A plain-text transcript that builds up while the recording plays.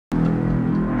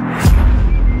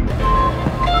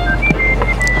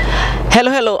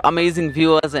Hello amazing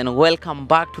viewers, and welcome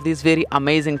back to this very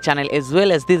amazing channel, as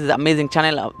well as this is amazing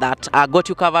channel that got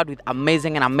you covered with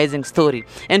amazing story.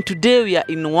 And today we are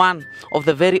in one of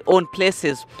the very own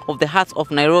places of the hearts of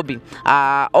Nairobi,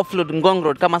 offload Ngong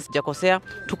Road kama sijakosea.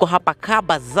 Tuko hapa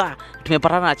Bazaar,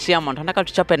 tumepatana na chairman, tunataka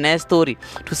tuchape na story,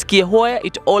 tusikie where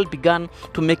it all began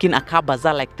to making a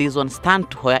bazaar like this one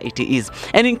stand to where it is.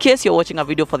 And in case you're watching a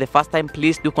video for the first time,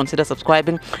 please do consider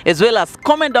subscribing, as well as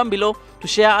comment down below to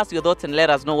share us your thoughts and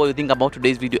let us know what you think about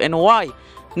today's video, and why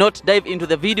not dive into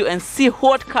the video and see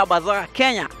what Bazaar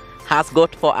Kenya has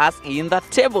got for us in the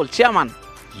table. Chairman.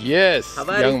 Yes,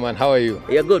 young man, how are you?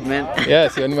 You're good, man.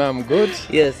 Yes, young man, I'm good.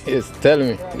 Yes. Yes, tell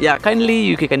me. Yeah, kindly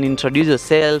you can introduce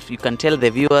yourself. You can tell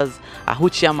the viewers who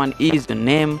Chairman is, your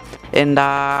name, and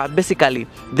basically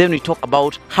then we talk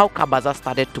about how Bazaar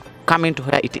started to come into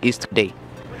where it is today.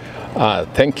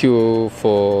 Thank you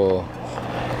for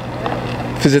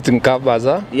visiting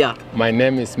Bazaar. Yeah. My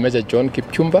name is Major John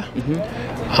Kipchumba.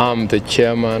 I'm the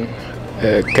chairman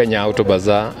Kenya Auto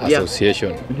Bazaar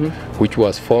Association, which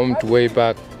was formed way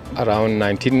back around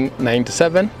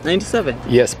 1997. 97?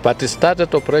 Yes, but it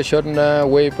started operation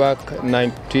way back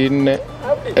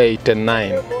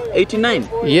 1989. 89?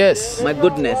 Yes. My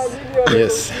goodness.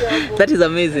 Yes. That is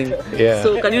amazing. Yeah.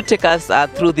 So can you take us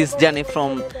through this journey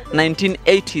from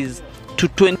 1980s to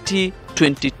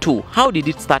 2022? How did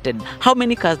it started? How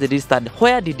many cars did it start?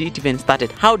 Where did it even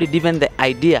started? How did even the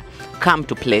idea come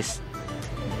to place?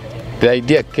 The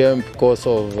idea came because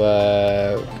of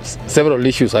several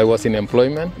issues. I was in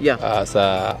employment as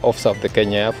an officer of the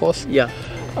Kenya Air Force. Yeah.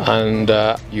 And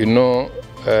you know,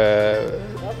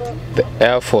 the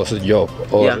Air Force job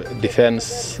or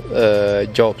defense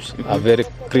jobs are very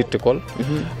critical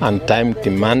and time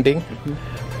demanding.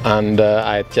 And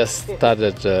I just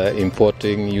started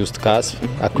importing used cars,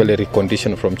 actually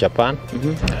reconditioned from Japan,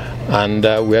 and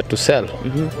we had to sell.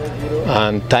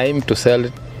 And time to sell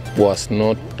it was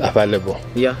not available.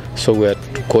 Yeah. So we had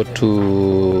to go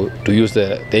to use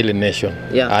the Daily Nation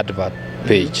advert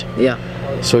page. Yeah.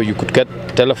 So you could get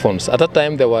telephones. At that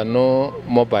time there were no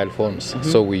mobile phones,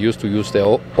 so we used to use the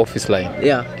office line,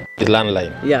 the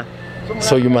landline. Yeah.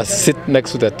 So you must sit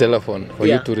next to the telephone for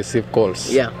you to receive calls.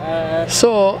 Yeah.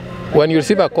 So when you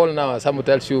receive a call now, someone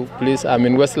tells you, please, I'm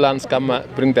in Westlands, come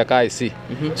bring the car I see.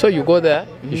 So you go there,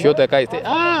 you show the car, you say,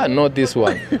 not this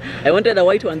one. I wanted a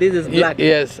white one, this is black.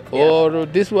 Yes, or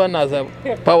this one has a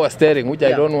power steering, which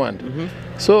I don't want.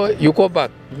 So you go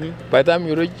back. By the time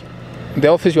you reach the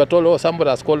office, you are told, oh, somebody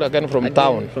has called again from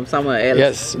town. From somewhere else.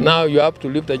 Yes, now you have to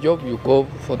leave the job, you go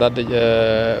for that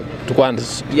to go and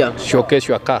showcase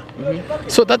your car.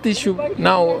 So that issue,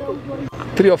 now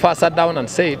 3 of us sat down and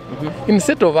said,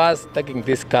 instead of us taking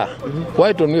this car,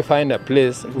 why don't we find a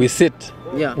place, we sit,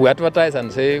 we advertise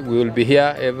and say we will be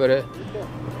here every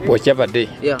whichever day.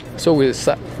 So we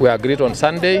agreed on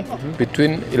Sunday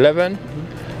between 11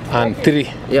 and 3.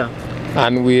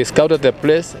 And we scouted the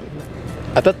place.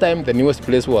 At that time, the newest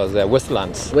place was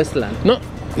Westlands. Westlands? No,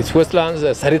 it's Westlands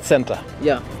Sarit Center.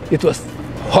 Yeah. It was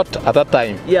hot at that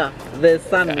time. Yeah, the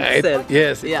sun itself.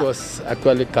 Yes, it was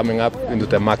actually coming up into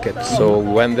the market. So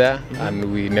we went there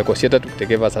and we negotiated. They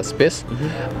gave us a space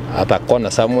at a corner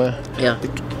somewhere. Yeah.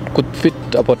 It could fit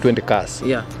about 20 cars.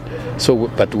 Yeah. So,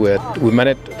 but we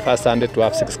managed first Sunday to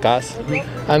have 6 cars,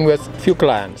 and we had few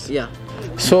clients. Yeah.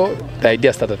 So the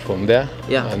idea started from there,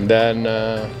 and then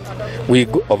we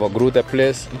overgrew the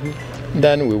place.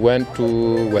 Then we were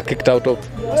kicked out of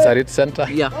Sarit Center.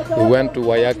 We went to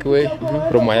Wayakiwe.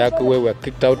 From Wayakiwe, we were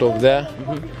kicked out of there.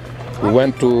 We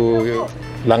went to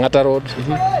Langata Road.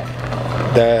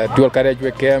 The dual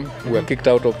carriageway came. We were kicked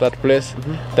out of that place.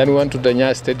 Then we went to the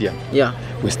Nya Stadium.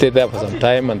 We stayed there for some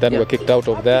time, and then we were kicked out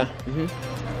of there.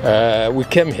 We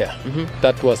came here.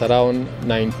 That was around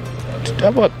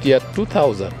about year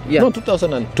 2000. No,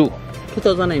 2002.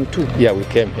 2002? Yeah, we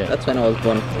came here. That's when I was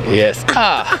born. Yes.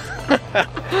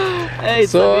 Hey,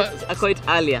 so it's quite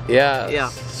earlier. Yeah.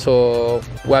 So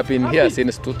we have been here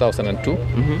since 2002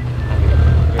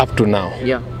 up to now.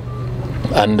 Yeah.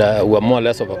 And we're more or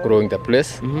less overgrowing the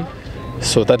place.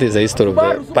 So that is the history of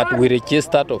it. But we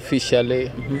registered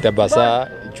officially the bazaar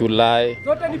July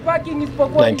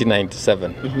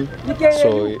 1997.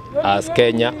 So as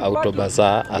Kenya Auto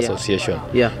Bazaar Association.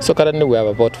 So currently we have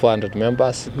about 400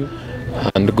 members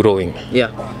and growing.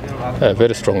 A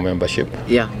very strong membership.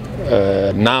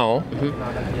 Now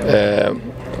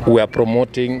we are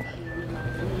promoting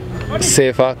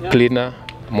safer, cleaner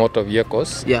motor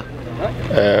vehicles,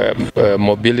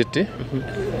 mobility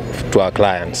to our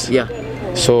clients.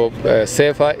 So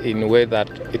safer in a way that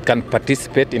it can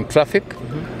participate in traffic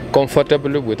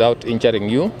comfortably without injuring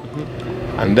you,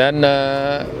 And then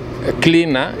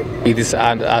cleaner, it is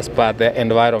as per the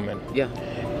environment. Yeah.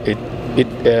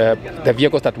 The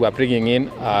vehicles that we are bringing in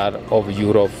are of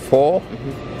Euro 4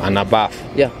 and above.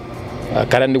 Yeah.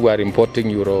 Currently, we are importing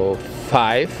Euro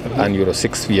 5 and Euro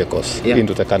 6 vehicles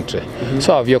into the country.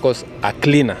 So our vehicles are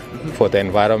cleaner for the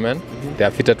environment. They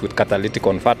are fitted with catalytic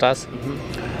converters,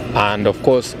 and of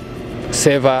course,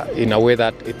 safer in a way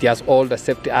that it has all the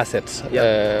safety assets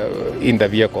in the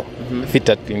vehicle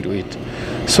fitted into it.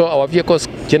 So our vehicles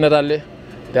generally,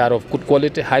 they are of good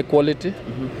quality, high quality,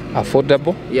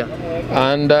 affordable. Yeah.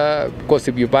 And because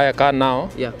if you buy a car now,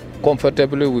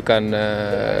 comfortably, we can,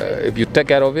 if you take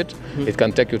care of it, it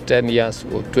can take you 10 years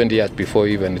or 20 years before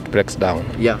even it breaks down.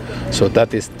 Yeah. So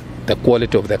that is the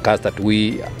quality of the cars that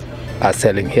we are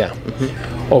selling here.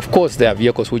 Of course, there are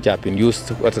vehicles which have been used,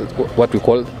 what we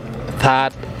call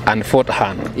third and fourth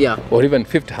hand, or even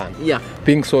fifth hand,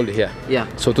 being sold here. Yeah.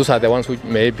 So those are the ones which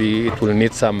maybe it will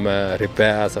need some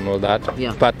repairs and all that.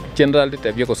 Yeah. But generally,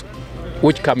 the vehicles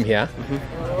which come here,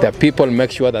 the people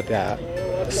make sure that they are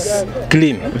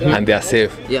clean and they are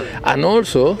safe. Yeah. And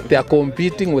also, they are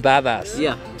competing with others.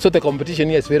 Yeah. So the competition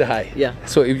here is very high. Yeah.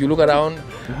 So if you look around,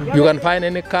 you can find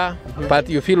any car, but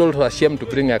you feel also ashamed to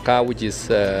bring a car which is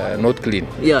not clean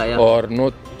or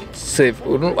not safe.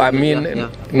 I mean,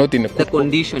 not in the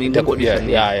condition. In the condition.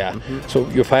 So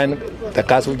you find the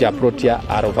cars which are brought here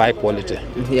are of high quality.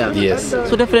 Yes.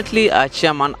 So definitely,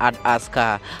 Chairman, I'd ask,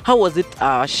 how was it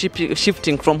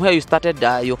shifting from where you started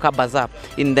your car bazaar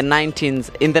in the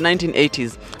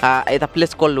 1980s at a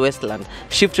place called Westland,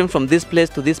 shifting from this place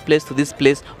to this place to this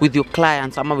place with your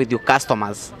clients, with your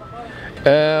customers?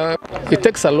 It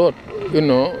takes a lot,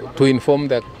 to inform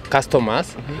the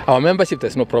customers. Our membership,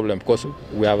 there's no problem because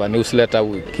we have a newsletter,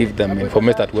 we give them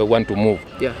information that we want to move.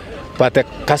 Yeah. But the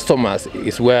customers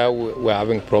is where we're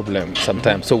having problems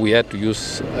sometimes. So we had to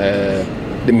use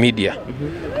the media,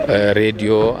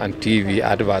 radio and TV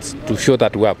adverts to show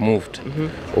that we have moved.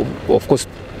 Of course,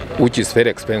 which is very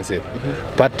expensive.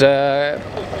 But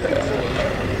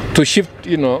to shift,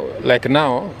 like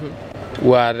now,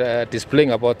 we are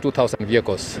displaying about 2,000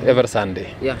 vehicles every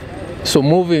Sunday. Yeah. So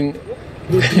moving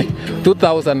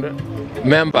 2,000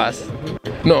 members,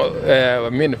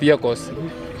 vehicles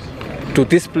to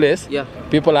this place,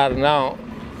 people are now,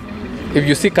 if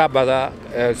you see car bazaar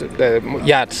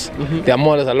yards, they are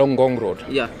more or less along Gong Road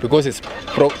because it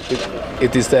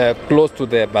is close to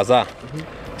the bazaar.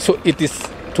 So it is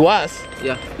to us,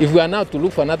 if we are now to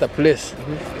look for another place,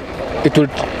 it will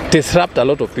disrupt a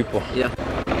lot of people.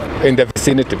 In the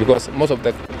vicinity because most of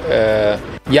the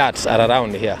yards are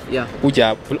around here, which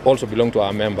also belong to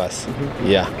our members.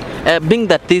 Being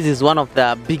that this is one of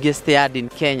the biggest yard in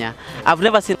Kenya, I've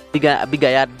never seen a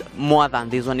bigger yard more than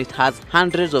this one. It has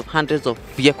hundreds of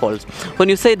vehicles. When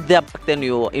you said there back then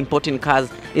you were importing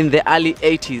cars in the early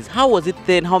 80s, how was it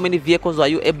then? How many vehicles were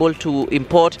you able to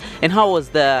import, and how was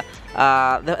the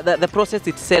process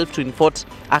itself to import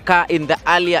a car in the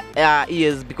earlier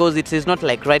years, because it is not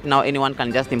like right now anyone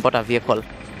can just import a vehicle?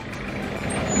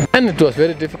 And it was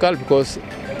very difficult because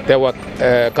there were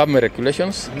government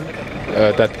regulations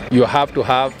that you have to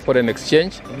have foreign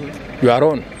exchange your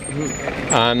own,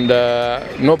 and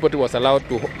nobody was allowed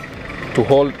to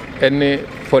hold any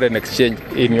foreign exchange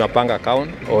in your bank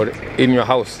account or in your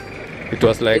house. It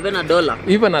was like even a dollar.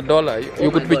 Even a dollar,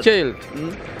 you could be jailed.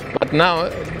 But now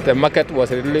the market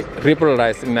was really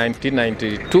liberalized in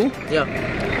 1992,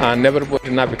 and everybody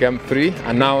now became free.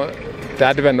 And now the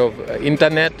advent of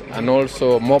internet and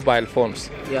also mobile phones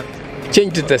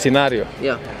changed the scenario.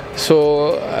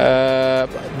 So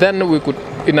then we could,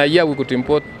 in a year, we could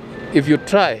import. If you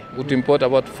try, we could import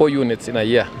about 4 units in a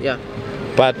year.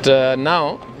 But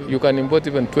now you can import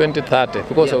even 20, 30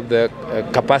 because of the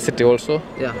capacity also.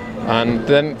 And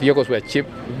then vehicles were cheap.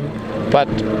 But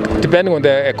depending on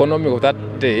the economy of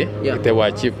that day, they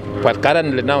were cheap. But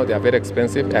currently now they are very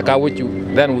expensive. A car which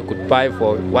then we could buy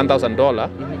for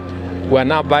 $1,000, we are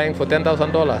now buying for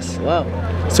 $10,000. Wow.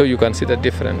 So you can see the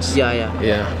difference.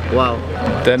 Wow.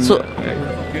 Then, so,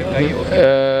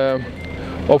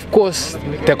 of course,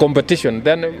 the competition,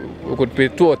 then we could be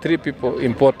 2 or 3 people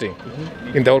importing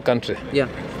in the whole country.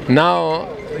 Now,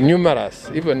 numerous,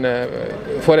 even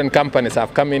foreign companies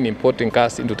have come in importing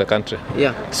cars into the country.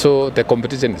 So the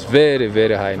competition is very,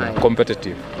 very high now,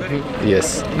 competitive.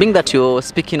 Yes. Being that you're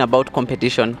speaking about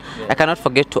competition, I cannot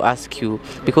forget to ask you,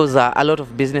 because a lot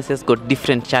of businesses got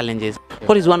different challenges.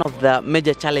 What is one of the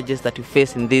major challenges that you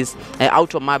face in this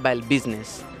automobile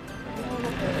business?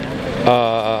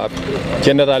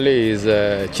 Generally is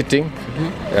cheating.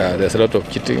 There's a lot of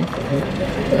cheating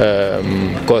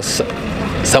because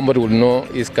somebody will know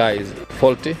his car is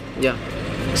faulty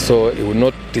so it will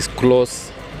not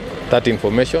disclose that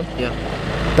information. Yeah.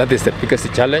 That is the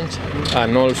biggest challenge.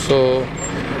 And also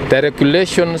the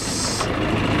regulations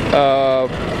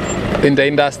in the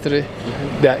industry,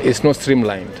 there is no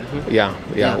streamlined. Yeah,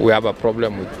 we have a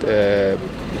problem with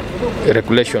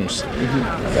regulations.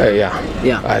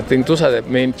 I think those are the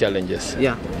main challenges.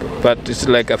 Yeah. But it's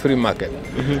like a free market.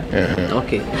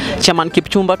 Okay. Chairman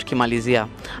Kipchumba, tukimalizia,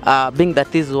 being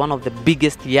that this is one of the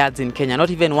biggest yards in Kenya,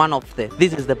 not even one of the,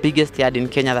 this is the biggest yard in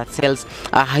Kenya that sells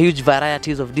huge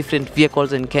varieties of different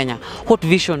vehicles in Kenya. What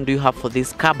vision do you have for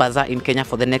this car bazaar in Kenya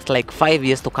for the next like 5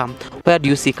 years to come? Where do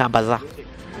you see car bazaar?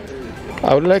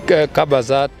 I would like car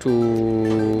bazaar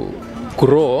to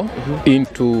grow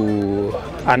into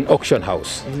an auction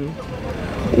house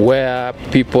where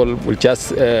people will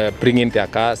just bring in their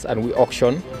cars and we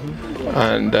auction,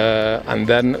 and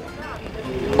then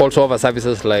also offer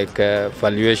services like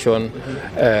valuation,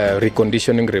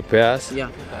 reconditioning, repairs. Yeah.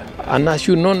 And as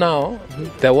you know now,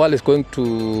 the world is going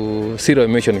to zero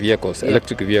emission vehicles,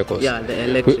 electric vehicles. Yeah, the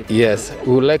electric. Yes,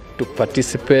 we would like to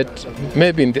participate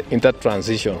maybe in that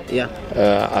transition. Yeah.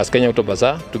 As Kenya Auto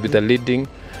Bazaar to be the leading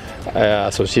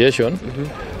association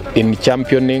in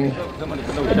championing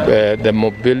the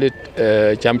mobility,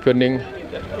 championing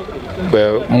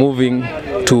moving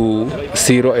to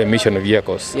zero emission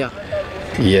vehicles. Yeah.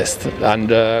 Yes, and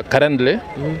currently,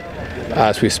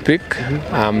 as we speak,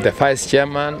 I'm the vice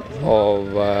chairman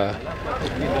of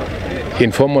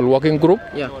informal working group,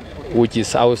 which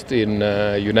is housed in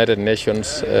United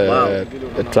Nations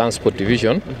Transport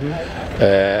Division,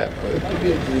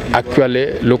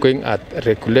 actually looking at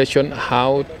regulation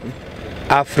how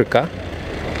Africa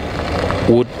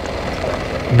would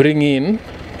bring in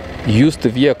used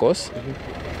vehicles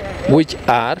which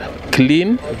are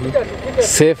clean,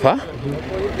 safer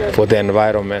for the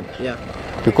environment,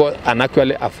 and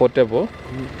actually affordable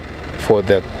for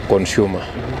the consumer.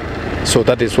 So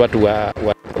that is what we are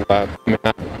coming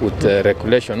up with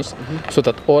regulations, so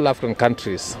that all African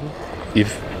countries,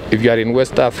 if you are in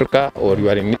West Africa, or you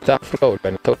are in East Africa, or you are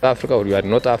in South Africa, or you are in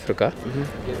North Africa,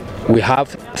 we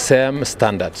have same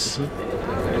standards.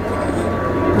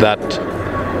 That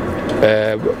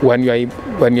when you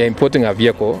are importing a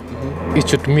vehicle, it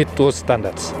should meet those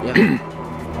standards,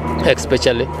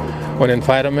 especially on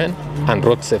environment and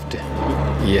road safety.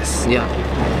 Yes. Yeah.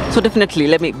 So definitely,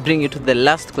 let me bring you to the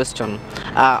last question.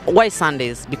 Why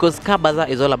Sundays? Because car bazaar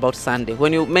is all about Sunday.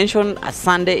 When you mention a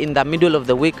Sunday in the middle of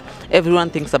the week, everyone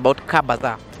thinks about car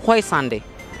bazaar. Why Sunday?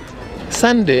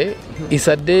 Sunday is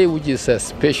a day which is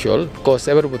special because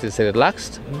everybody is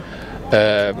relaxed.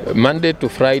 Monday to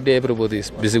Friday, everybody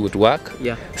is busy with work.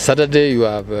 Yeah. Saturday, you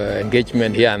have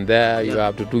engagement here and there. You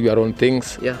have to do your own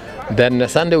things. Yeah. Then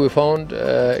Sunday, we found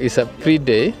is a free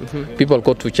day. People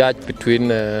go to church between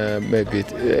maybe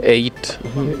 8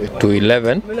 to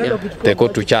 11. Yeah. They go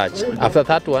to church. After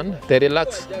that one, they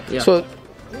relax. Yeah. So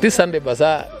this Sunday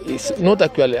bazaar is not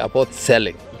actually about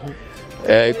selling.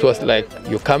 It was like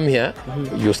you come here,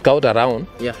 you scout around,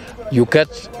 you get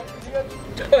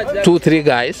 2-3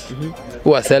 guys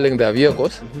who are selling their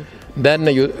vehicles, then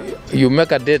you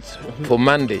make a date for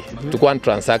Monday to go and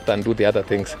transact and do the other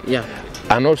things. Yeah.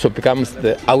 And also becomes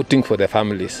the outing for the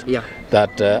families. Yeah.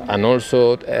 That and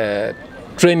also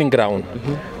training ground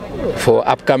for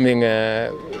upcoming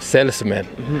salesmen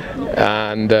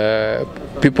and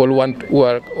people who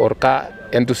are car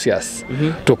enthusiasts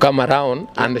to come around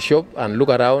and shop and look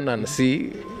around and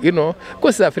see, you know,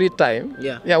 because it's a free time.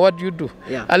 Yeah, what do you do?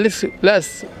 Yeah. At least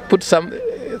let's put some.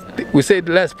 We say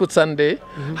let's put Sunday.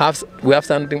 We have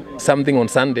something on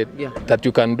Sunday that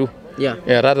you can do. Yeah,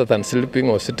 rather than sleeping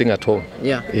or sitting at home.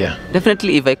 Yeah.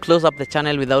 Definitely, if I close up the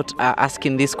channel without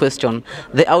asking this question,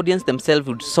 the audience themselves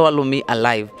would swallow me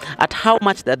alive. At how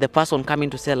much that the person coming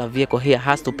to sell a vehicle here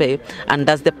has to pay, and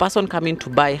does the person coming to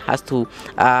buy has to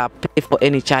pay for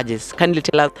any charges? Kindly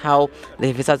tell us how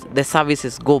the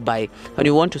services go by when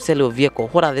you want to sell your vehicle.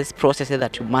 What are these processes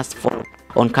that you must follow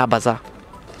on car bazaar?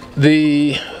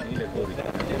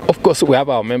 Of course, we have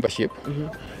our membership.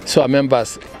 So our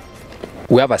members.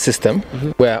 We have a system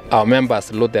where our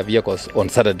members load their vehicles on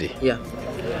Saturday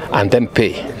and then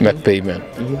make payment.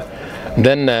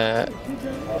 Then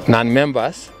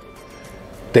non-members,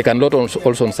 they can load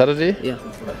also on Saturday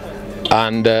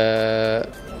and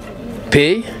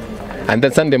pay, and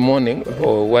then Sunday morning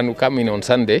or when we come in on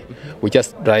Sunday, we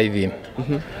just drive in.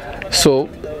 So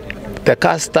the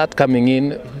cars start coming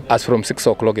in as from 6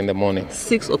 o'clock in the morning.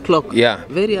 6 o'clock? Yeah.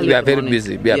 Very early. We are very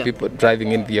busy. We are people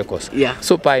driving in vehicles. Yeah.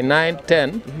 So by 9,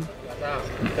 10,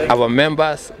 our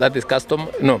members, that is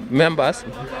members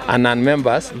and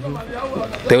non-members,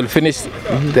 they will finish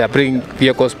their bringing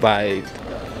vehicles by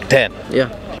 10. Yeah.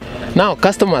 Now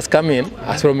customers come in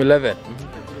as from 11.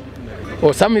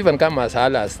 Or some even come as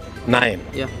early as 9.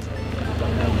 Yeah.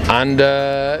 And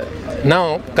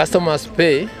now customers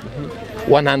pay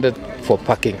 100 for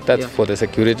parking. That's for the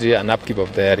security and upkeep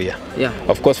of the area. Yeah.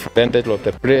 Of course, for rental of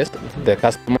the place, the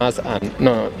customers and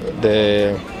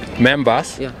the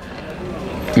members. Yeah.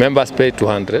 Members pay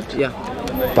 200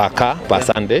 per car per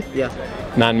Sunday. Yeah.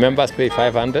 Non-members pay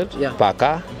 500 per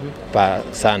car per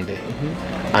Sunday.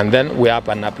 And then we have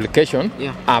an application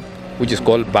app which is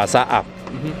called Bazaar app,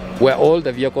 where all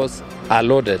the vehicles are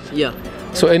loaded. Yeah.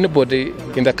 So anybody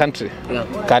in the country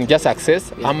can just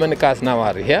access how many cars now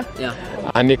are here,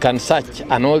 and you can search,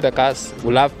 and all the cars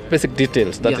will have basic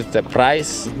details. That is the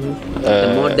price,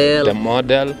 the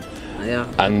model,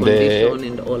 and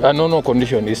the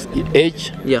condition is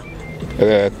age,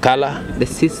 color, the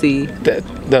CC,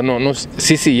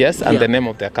 CC, yes, and the name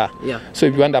of the car. So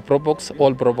if you want a Probox,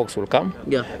 all Probox will come.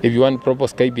 If you want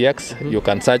Probox KBX, you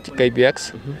can search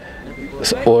KBX.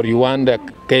 Or you want the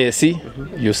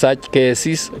KSC, you search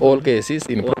KSCs, all KSCs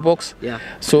in Probox.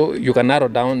 So you can narrow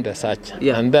down the search.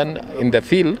 And then in the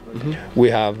field,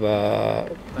 we have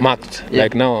marked.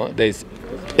 Like now, there's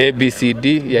A, B, C,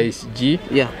 D, here is G,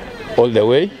 all the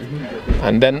way.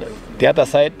 And then the other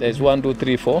side, there's 1, 2,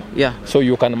 3, 4. So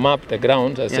you can map the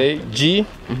ground and say G,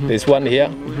 there's one here,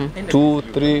 2,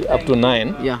 3, up to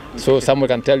 9. So someone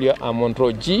can tell you, I'm on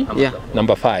row G,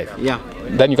 number 5.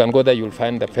 Then you can go there, you'll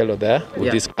find the fellow there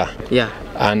with this car.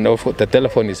 And also the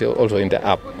telephone is also in the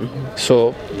app.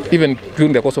 So even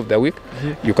during the course of the week,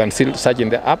 you can still search in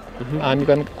the app, and you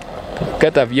can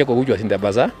get a vehicle which was in the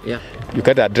bazaar. You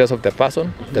get the address of the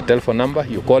person, the telephone number,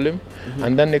 you call him,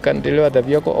 and then they can deliver the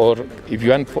vehicle. Or if you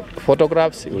want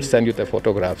photographs, he will send you the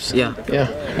photographs.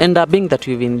 And being that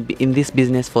you've been in this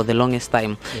business for the longest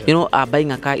time, you know,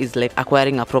 buying a car is like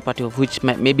acquiring a property of which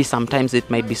maybe sometimes it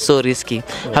might be so risky.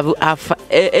 Have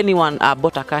anyone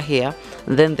bought a car here,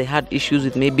 then they had issues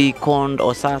with maybe conned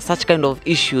or such kind of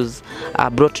issues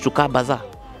brought to car bazaar?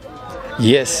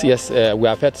 Yes, we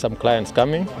have had some clients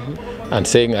coming and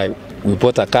saying we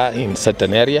bought a car in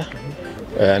certain area,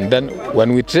 and then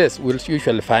when we trace, we'll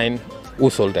usually find who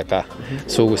sold the car.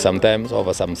 So we sometimes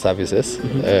offer some services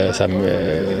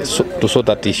to sort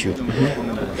that issue.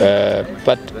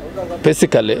 But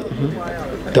basically,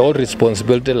 the whole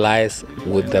responsibility lies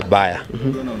with the buyer.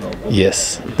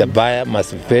 Yes, the buyer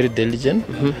must be very diligent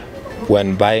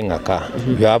when buying a car.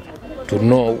 You have to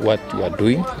know what you are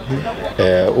doing,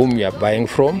 whom you are buying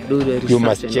from. You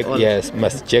must check,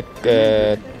 check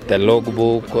the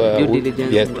logbook. Due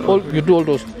diligence. You do all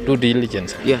those due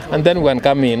diligence. And then when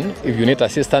come in, if you need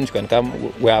assistance, you can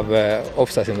come. We have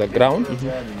officers in the ground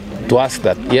to ask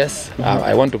that, yes,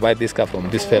 I want to buy this car from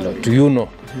this fellow. Do you know?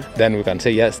 Then we can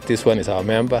say, yes, this one is our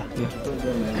member.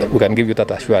 We can give you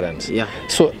that assurance.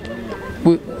 So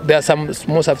there are some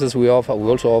small services we offer. We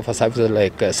also offer services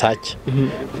like search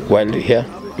while here.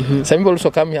 Some people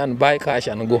also come here and buy cash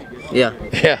and go.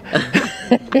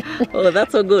 Oh,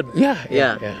 that's so good.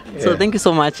 So thank you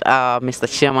so much, Mr.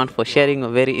 Chairman, for sharing a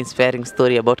very inspiring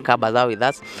story about car bazaar with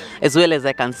us. As well as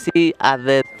I can see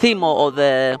the theme or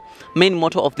the main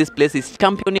motto of this place is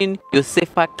championing your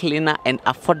safer, cleaner and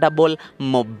affordable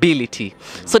mobility.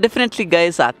 So definitely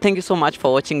guys, thank you so much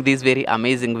for watching this very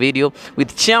amazing video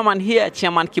with Chairman here,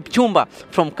 Chairman Kipchumba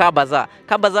from Car Bazaar.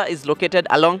 Car Bazaar is located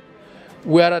along?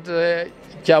 We are at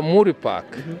Jamhuri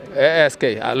Park, ASK,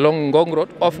 along Ngong Road,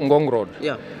 off Ngong Road.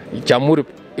 Jamhuri.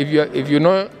 If you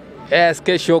know ASK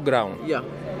showground,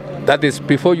 that is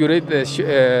before you reach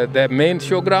the main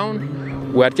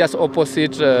showground. We are just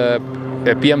opposite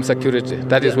PM Security.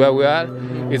 That is where we are.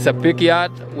 It's a big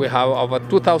yard. We have over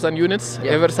 2,000 units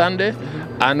every Sunday,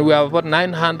 and we have about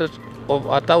 900 of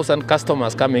 1,000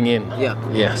 customers coming in.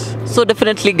 Yes. So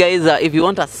definitely guys, if you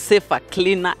want a safer,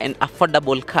 cleaner and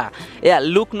affordable car,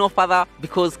 look no further,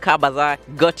 because Car Bazaar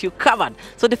got you covered.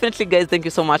 So definitely guys, thank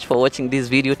you so much for watching this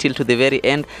video till to the very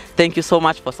end. Thank you so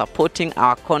much for supporting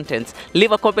our contents.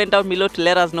 Leave a comment down below to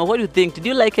let us know what you think. Did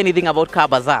you like anything about Car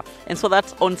Bazaar? And so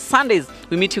that's on Sundays,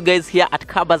 we meet you guys here at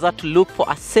Car Bazaar to look for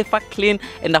a safer, clean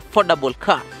and affordable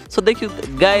car. So thank you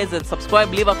guys, and subscribe,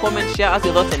 leave a comment, share us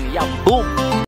your thoughts, and boom.